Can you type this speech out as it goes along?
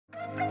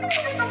Hi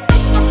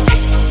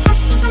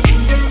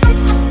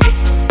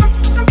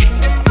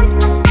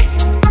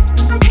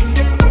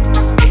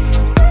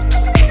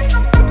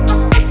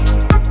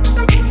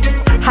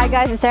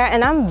guys, it's Sarah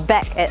and I'm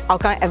back at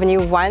Hougang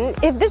Avenue 1.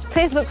 If this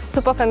place looks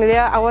super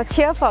familiar, I was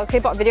here for a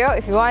K-pop video.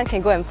 If you want, you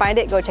can go and find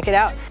it, go check it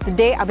out.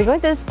 Today, I'll be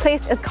going to this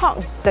place. It's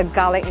called the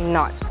Garlic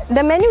Knot.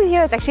 The menu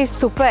here is actually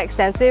super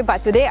extensive,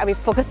 but today I'll be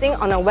focusing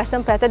on a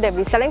Western platter that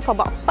will be selling for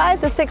about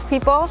 5 to 6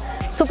 people.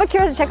 Super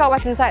curious to check out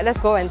what's inside. Let's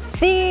go and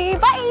see.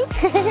 Bye!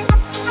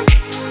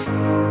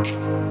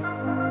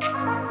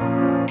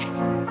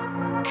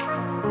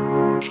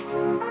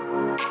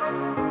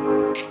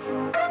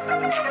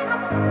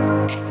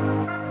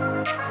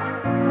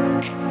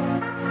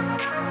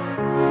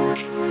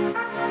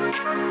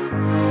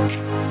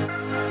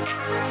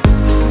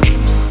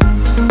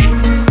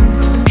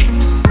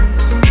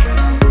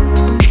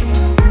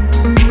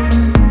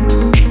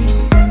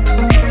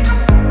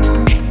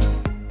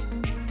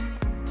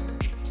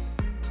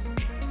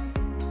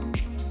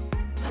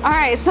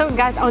 Alright, so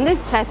guys, on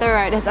this platter,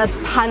 right, there's a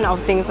ton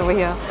of things over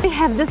here. We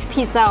have this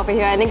pizza over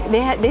here. I think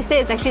they say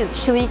it's actually a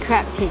chili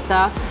crab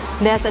pizza.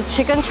 There's a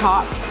chicken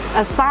chop,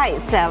 a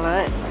side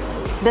salad.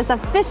 There's a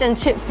fish and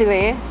chip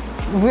fillet,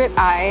 rib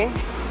eye,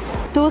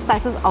 2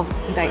 slices of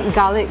like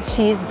garlic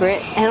cheese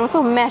bread, and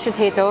also mashed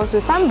potatoes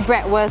with some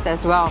bratwurst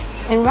as well.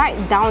 And right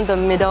down the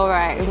middle,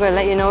 right, I'm gonna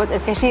let you know,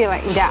 it's actually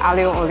like their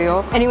aglio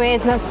olio. Anyway,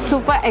 it's a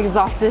super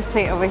exhaustive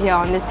plate over here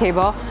on this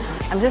table.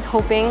 I'm just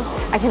hoping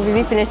I can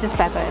really finish this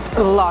platter. It's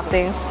a lot of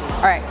things.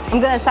 Alright,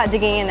 I'm gonna start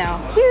digging in now.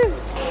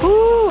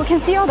 Ooh, you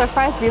can see all the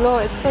fries below.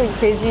 It's so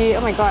crazy.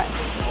 Oh my god.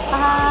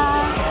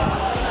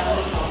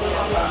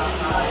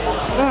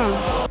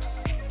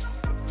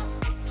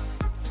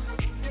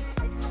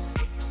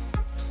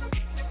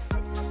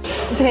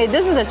 Okay,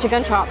 this is a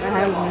chicken chop and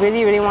I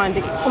really want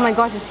to dig. Oh my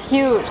gosh, it's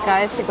huge,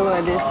 guys. Take a look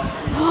at this.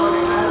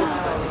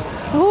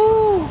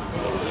 Ooh,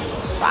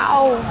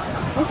 wow.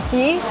 You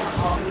see?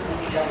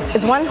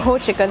 It's one whole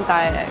chicken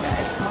thigh, guys.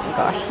 Oh my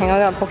gosh, hang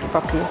on, I'm gonna poke it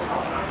properly.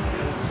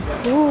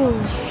 Ooh.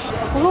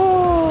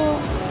 Ooh.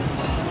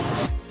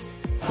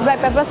 Black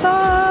pepper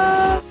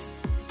sauce.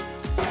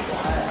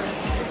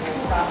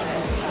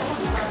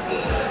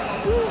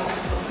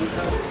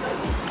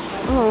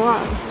 Oh my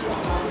god.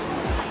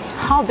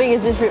 How big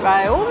is this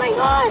ribeye? Oh my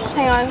gosh,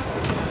 hang on.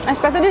 I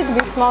expected it to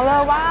be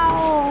smaller.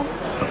 Wow.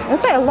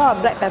 Looks like a lot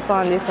of black pepper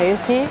on this, you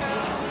see?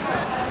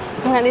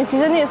 And they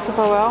seasoned it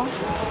super well.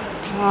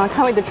 Oh, I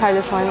can't wait to try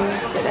this one. Look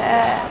at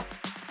that.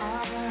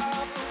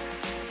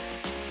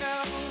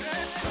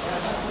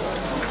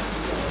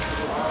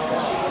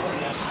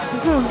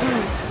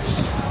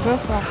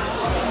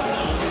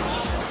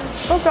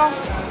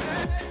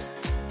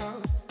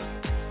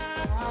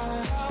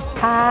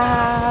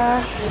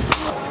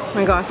 Oh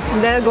my gosh,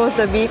 there goes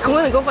the beef. I'm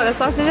gonna go for the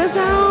sausages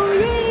now.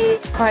 Yay!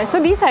 Alright, so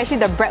these are actually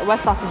the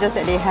bratwurst sausages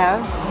that they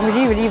have.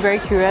 Really very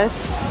curious.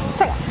 It's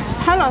like a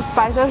ton of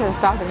spices and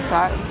stuff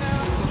inside.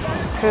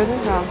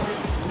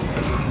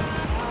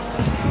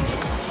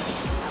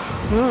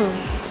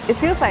 It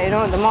feels like, you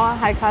know, the more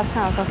high class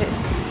kind of sausage.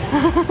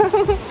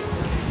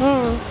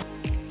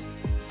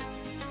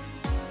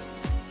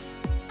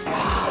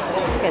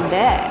 Look at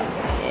that.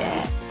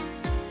 Yeah.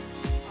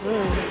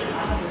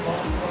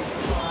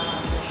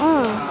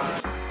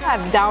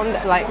 I've downed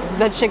like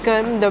the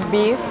chicken, the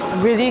beef.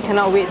 Really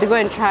cannot wait to go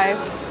and try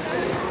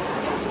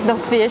the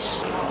fish.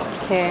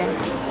 Okay.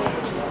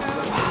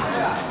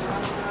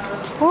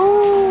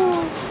 Ooh.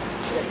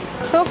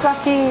 So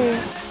fluffy.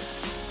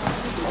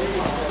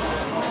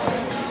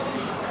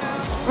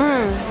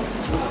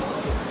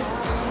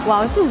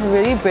 Wow, this is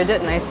really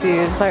breaded nicely.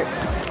 It's like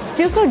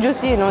still so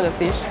juicy, you know, the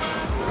fish.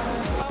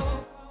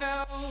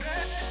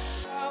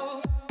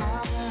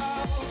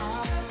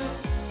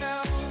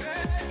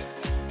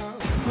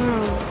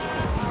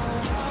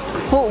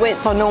 Food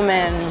waits for no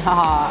man.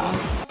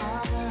 Haha.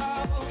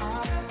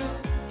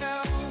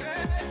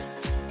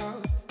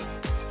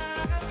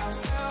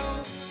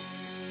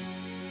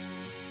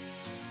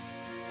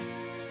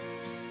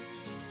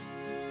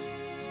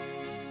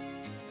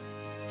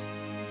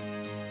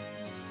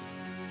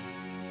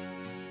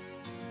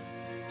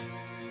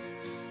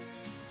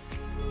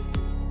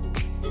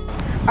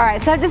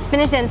 Alright, so I just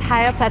finished the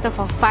entire platter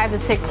for 5 to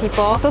 6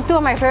 people. So 2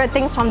 of my favorite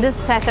things from this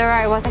platter,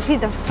 right, was actually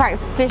the fried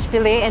fish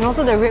fillet and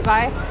also the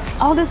ribeye.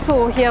 All this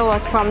food here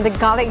was from the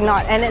Garlic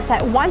Knot, and it's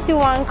at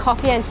 121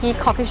 Coffee and Tea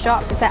Coffee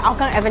Shop. It's at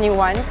Hougang Avenue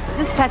 1.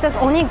 This platter is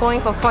only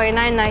going for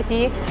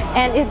 $49.90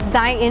 and it's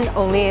dine-in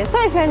only. So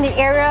if you're in the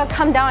area,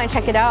 come down and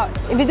check it out.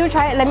 If you do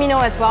try it, let me know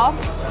as well.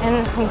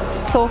 And I'm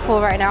so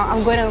full right now.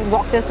 I'm going to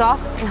walk this off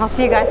and I'll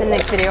see you guys in the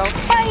next video.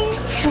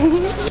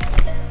 Bye!